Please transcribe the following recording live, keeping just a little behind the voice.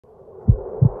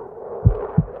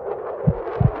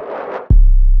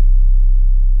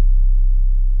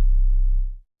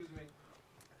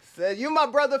Said, you my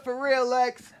brother for real,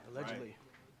 Lex. Allegedly.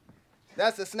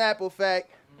 That's a Snapple fact.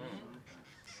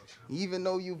 Even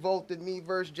though you voted me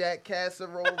versus Jack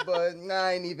Casserole, but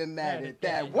I ain't even mad at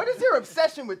that. What is your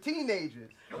obsession with teenagers?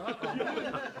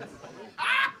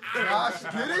 Josh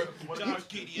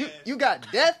Giddey? You got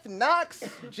Death, Knox,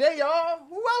 JR.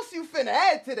 Who else you finna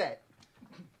add to that?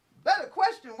 Better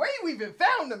question, where you even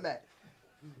found them at?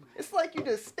 It's like you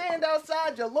just stand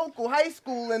outside your local high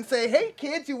school and say, hey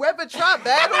kids, you ever try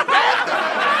battle rap?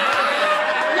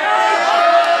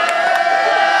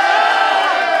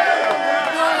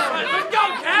 Let's go,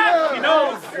 Cap! He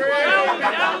knows.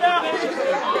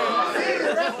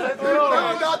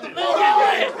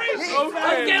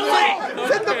 Let's get lit!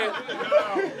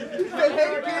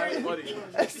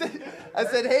 I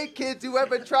said, hey kids, you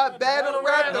ever tried battle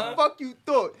rap? The fuck you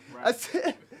thought? I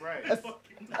said,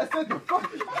 the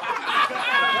fuck.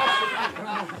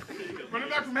 Running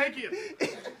back from Hankins.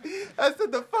 I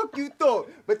said, the fuck you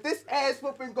thought? But this ass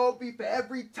whooping gonna be for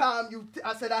every time you.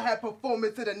 I said I had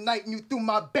performance of the night and you threw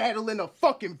my battle in a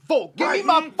fucking vault. Give me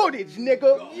my footage,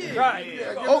 nigga. Right.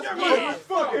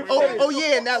 Oh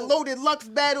yeah, and that loaded Lux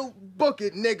battle, book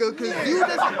it, nigga, cause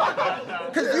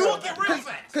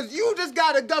you just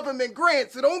got a government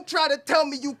grant, so don't try to tell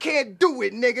me you can't do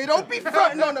it, nigga. Don't be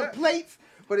fronting on the plates.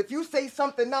 But if you say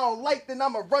something I don't like, then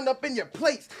I'ma run up in your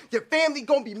place. Your family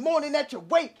gonna be mourning at your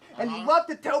wake. And you love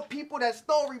to tell people that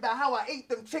story about how I ate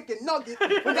them chicken nuggets.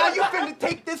 But now you finna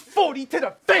take this 40 to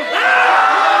the face.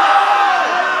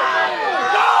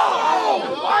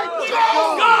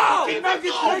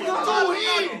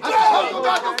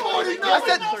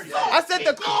 I said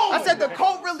the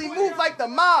cult really move like the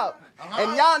mob.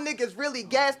 And y'all niggas really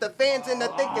gas the fans into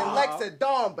thinking Lex and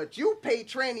Dawn, but you pay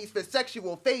trannies for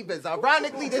sexual favors.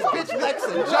 Ironically, this bitch Lex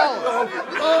and John.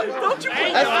 Don't you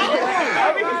pay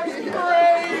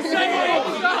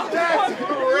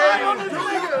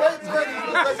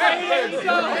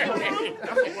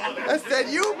I said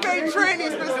you pay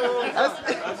trannies for.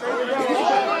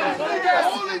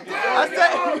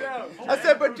 I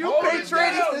said, but you pay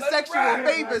trannies for sexual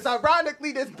favors.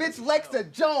 Ironically, this bitch Lex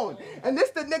and Joan. And this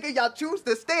the nigga y'all choose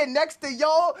to stand next to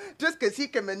y'all just cause he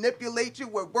can manipulate you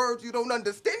with words you don't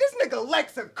understand. This nigga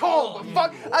Lex a calm,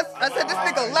 but fuck. I said this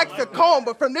nigga Lex a calm,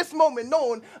 but from this moment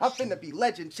on, I'm finna be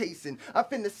legend chasing. I'm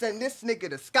finna send this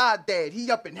nigga to Sky Dad.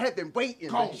 He up in heaven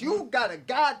waiting. But you got a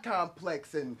God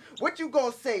complex, and what you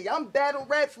gonna say? I'm battle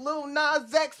raps Lil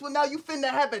Nas X, well now you finna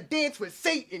have a dance with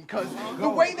Satan, cause the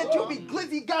way that you be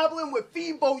glizzy gobbling with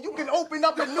Phoebo, you can open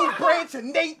up a new branch of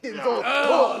Nathan's or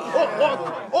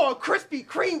a Krispy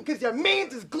Kreme, cause your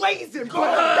man's is glazing.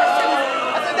 But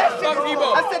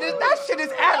that shit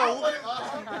is out of.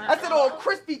 I said, or a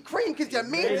Krispy Kreme, cause your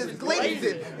man's is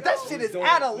glazing. That shit is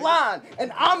out of line,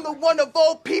 and I'm the one of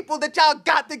all people that y'all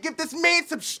got to give this man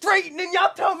some straightening.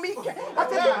 Y'all tell me. I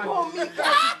said they call me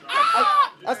Cassius.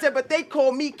 I said, but they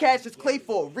call me Cassius Clay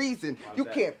for a reason. You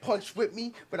can't punch with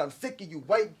me, but I'm sick of you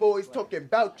white boys talking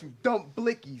about you dumb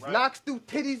blickies. Knocks through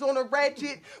titties on a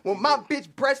ratchet when my bitch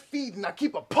breastfeeding. I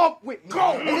keep a pump with me.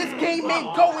 And this game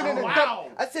ain't going in a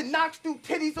dump. I said, knocks through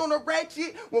titties on a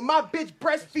ratchet when my bitch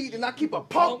breastfeeding. I keep a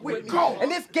pump with me. And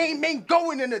this game ain't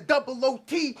going in a double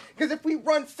OT. Cause if we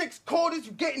run 6 quarters,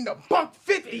 you getting a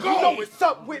 $150. You know what's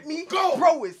up with me?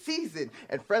 Bro, it's season.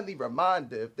 And friendly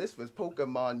reminder, if this was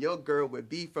Pokemon, your girl would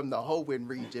be from the Hoenn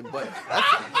region. But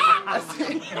I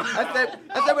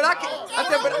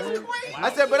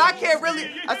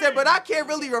can't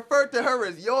really refer to her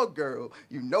as your girl.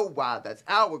 You know why? That's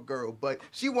our girl. But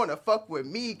she wanna fuck with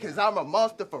me cause I'm a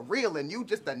monster for real and you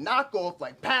just a knockoff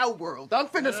like Power World. I'm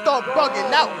finna start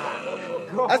bugging out.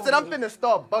 I said I'm finna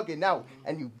start bugging out.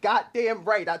 And you goddamn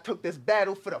right, I took this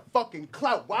battle for the fucking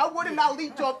clout. Why wouldn't I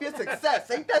leech off your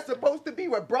success? Ain't that supposed to be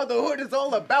what brotherhood is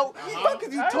all about? What the fuck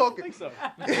is you talking? I think so.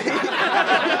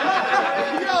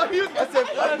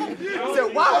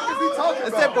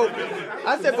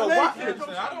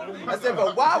 I said,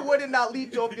 but why wouldn't I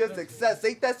leech off your success?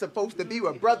 Ain't that supposed to be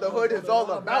what brotherhood is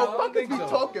all about? What is we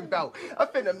talking about? I'm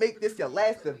finna make this your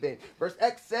last event. Versus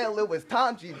XL, it was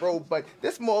Tanji, bro, but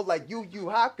this more like Yu Yu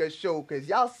Hakusho, cause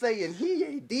y'all saying he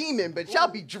a demon, but y'all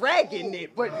be dragging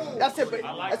it. But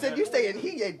I said you saying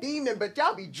he a demon, but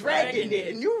y'all be dragging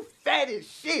it, and you fat as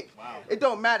shit. Wow. It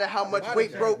don't matter how much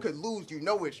weight bro could lose, you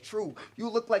know it's true. You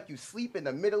look like you sleep in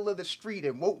the middle of the street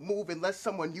and woke won't move unless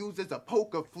someone uses a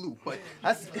poker flute. But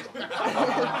that's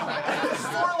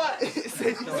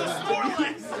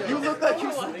you look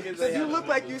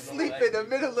like you sleep in the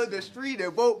middle of the street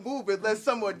and won't move unless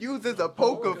someone uses a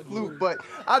poker flute. But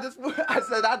I just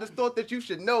thought that you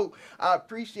should know I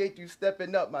appreciate you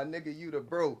stepping up, my nigga. You the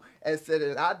bro. And said,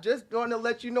 and I just want to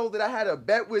let you know that I had a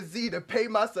bet with Z to pay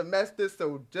my semester,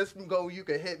 so just go, you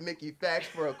can hit Mickey Facts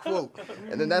for a quote.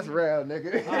 And then that's round,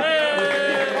 nigga.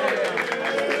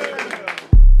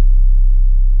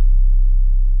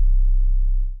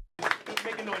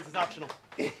 Making noise is optional.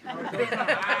 Let's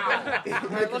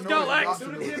go, Lex.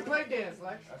 Do the kid play dance,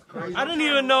 Lex. I don't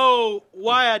even know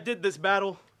why I did this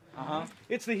battle.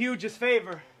 It's the hugest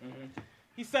favor.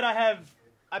 He said I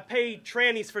pay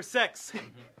trannies for sex.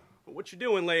 What you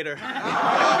doing later?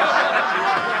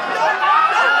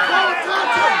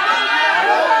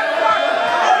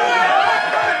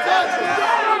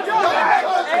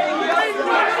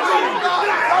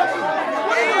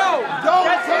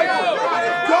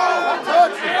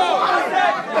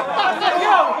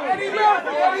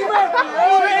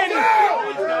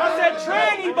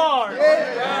 Tranny bars. I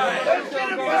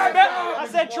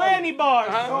said tranny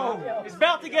bars. It's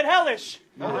about to get hellish.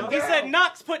 He said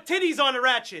Knox put titties on a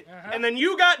ratchet, and then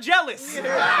you got jealous. You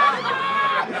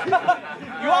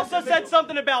also said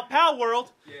something about Pow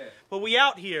World, but we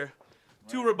out here.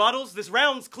 2 rebuttals. This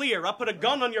round's clear. I put a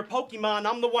gun on your Pokemon.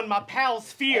 I'm the one my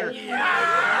pals fear.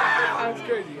 That's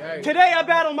crazy. Hey. Today I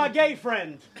battle my gay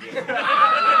friend.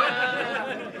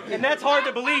 And that's hard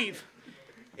to believe.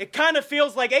 It kind of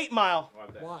feels like 8 Mile.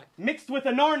 What? Mixed with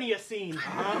a Narnia scene.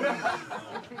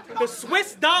 The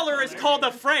Swiss dollar is called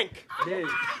a franc. The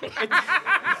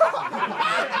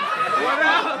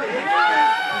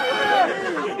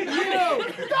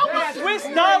Swiss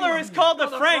dollar is called a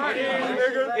franc.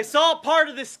 It's all part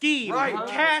of the scheme.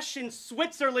 Cash in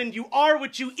Switzerland, you are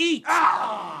what you eat.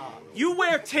 You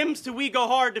wear Timbs to We Go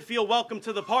Hard to feel welcome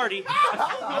to the party.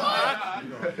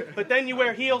 But then you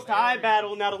wear heels to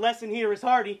iBattle. Now the lesson here is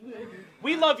hardy.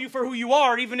 We love you for who you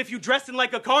are, even if you dressing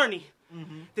like a carny.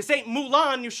 This ain't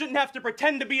Mulan. You shouldn't have to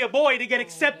pretend to be a boy to get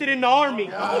accepted in the army.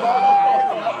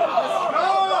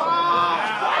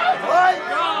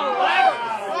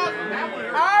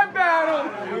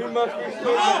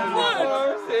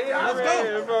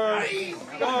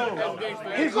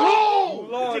 His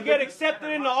room to get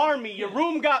accepted in the army. Your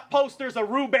room got posters of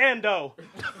Rubando.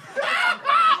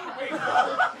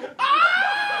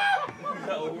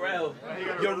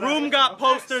 Your room got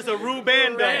posters of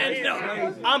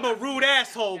Rubando. I'm a rude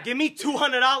asshole. Give me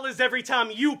 $200 every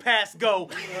time you pass go.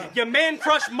 Your man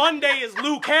crush Monday is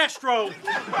Lou Castro.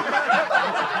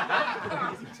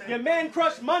 Your man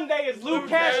crush Monday is Lou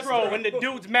Castro, and the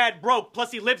dude's mad broke.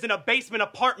 Plus he lives in a basement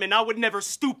apartment. I would never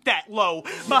stoop that low.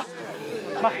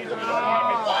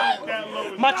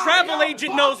 My travel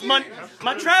agent knows money.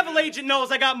 My travel agent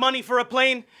knows I got money for a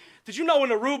plane. Did you know in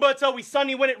Aruba it's always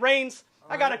sunny when it rains?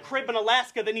 I got a crib in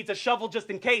Alaska that needs a shovel just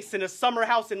in case, and a summer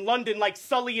house in London like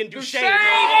Sully and Duchesne. Let's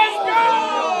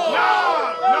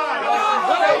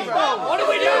go! What do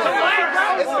we do?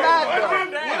 It's not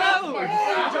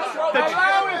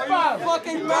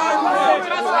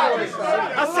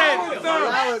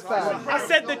I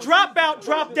said the dropout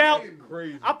dropped out.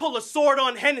 I pull a sword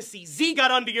on Hennessy. Z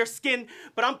got under your skin,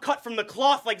 but I'm cut from the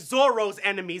cloth like Zorro's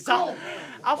enemies. I'll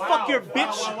fuck your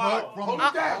bitch.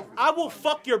 I will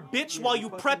fuck your bitch while you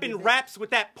prepping raps with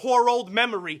that poor old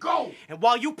memory. And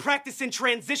while you practicing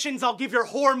transitions, I'll give your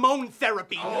hormone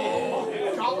therapy.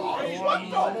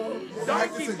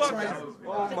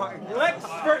 Lex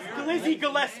versus Glizzy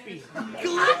Gillespie.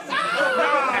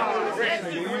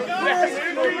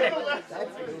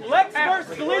 Lex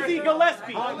versus Glizzy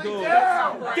Gillespie.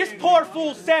 This poor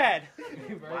fool's sad.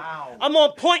 I'm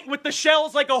on point with the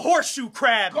shells like a horseshoe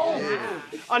crab.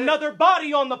 Another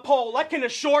body on the pole, I can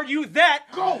assure you that.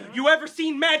 You ever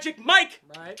seen Magic Mike?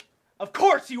 Right. Of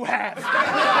course you have.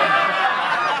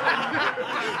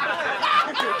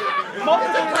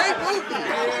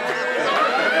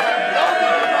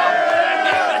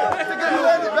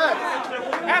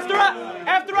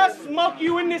 After I smoke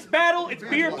you in this battle, it's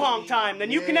beer pong time.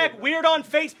 Then you can act weird on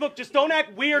Facebook, just don't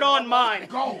act weird on mine.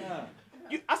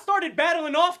 I started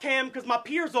battling off cam because my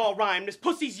peers all rhyme. This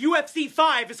pussy's UFC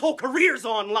 5, his whole career's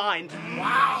online.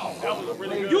 Wow. That was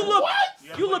really good.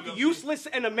 You look useless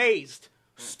and amazed.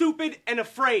 Stupid and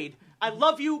afraid. I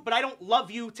love you, but I don't love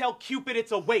you. Tell Cupid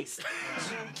it's a waste.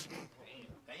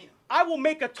 I will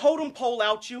make a totem pole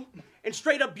out you and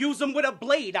straight abuse him with a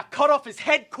blade. I cut off his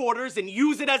headquarters and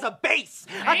use it as a base.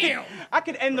 I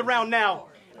could end the round now.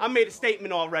 I made a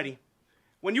statement already.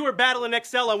 When you were battling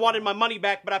XL, I wanted my money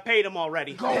back, but I paid him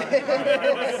already.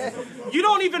 You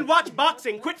don't even watch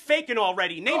boxing. Quit faking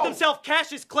already. Named himself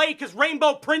CASHIS Clay because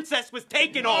Rainbow Princess was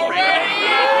taken already.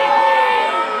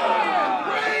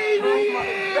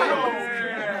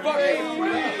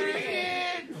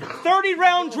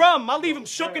 30-round drum. I'll leave him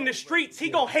shook in the streets. He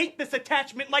gon' hate this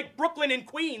attachment like Brooklyn and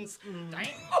Queens.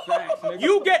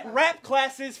 You get rap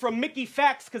classes from Mickey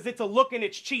Fax because it's a look and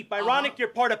it's cheap. Ironic you're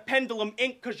part of Pendulum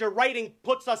Inc. because your writing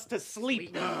puts us to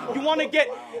sleep. You want to get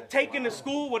taken to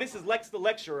school? Well, this is LEXX the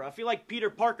lecturer. I feel like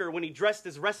Peter Parker when he dressed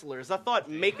as wrestlers. I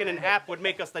thought making an app would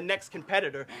make us the next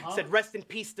competitor. Said rest in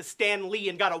peace to Stan Lee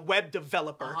and got a web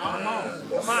developer. Come on,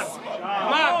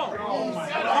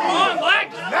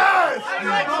 LEXX! Yes!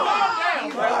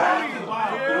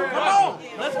 Come on,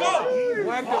 let's go.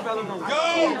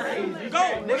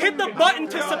 Go. Hit the button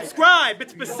to subscribe.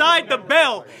 It's beside the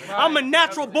bell. I'm a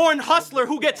natural-born hustler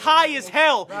who gets high as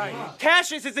hell.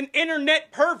 CASHIS is an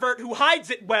internet pervert who hides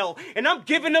it well, and I'm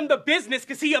giving him the business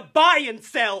because he a buy and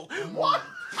sell. What?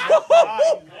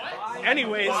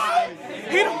 Anyways,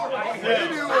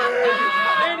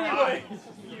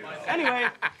 Anyway,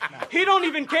 he don't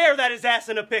even care that his ass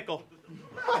in a pickle.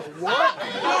 What?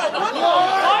 He doesn't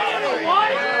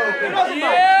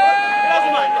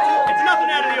mind. It's nothing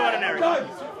out of the ordinary.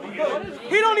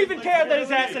 He don't even care that his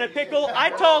ass in a pickle.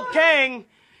 I told Kang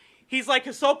he's like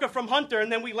Hisoka from Hunter,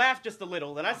 and then we laughed just a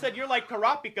little. And I said, you're like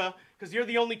Karapika because you're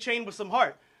the only chain with some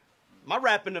heart. My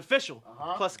rapping official.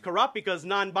 Plus Karapika's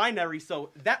non-binary, so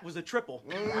that was a triple.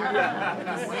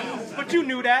 But you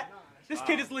knew that. This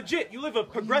kid is legit. You live a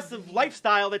progressive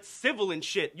lifestyle that's civil and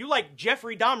shit. You like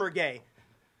Jeffrey Dahmer gay.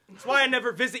 That's why I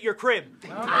never visit your crib.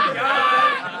 You've been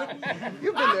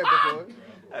there before.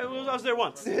 I was there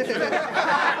once.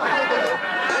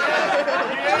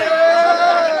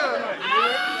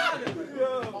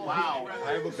 Wow.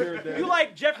 You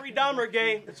like Jeffrey Dahmer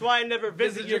gay. That's why I never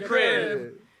visit your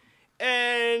crib.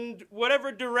 And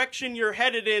whatever direction you're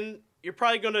headed in, you're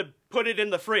probably going to put it in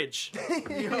the fridge.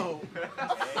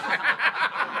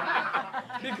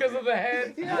 Because of the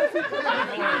head.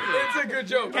 It's a good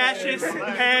joke. CASHIS,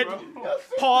 head,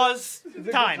 pause,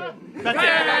 time. That's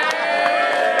it.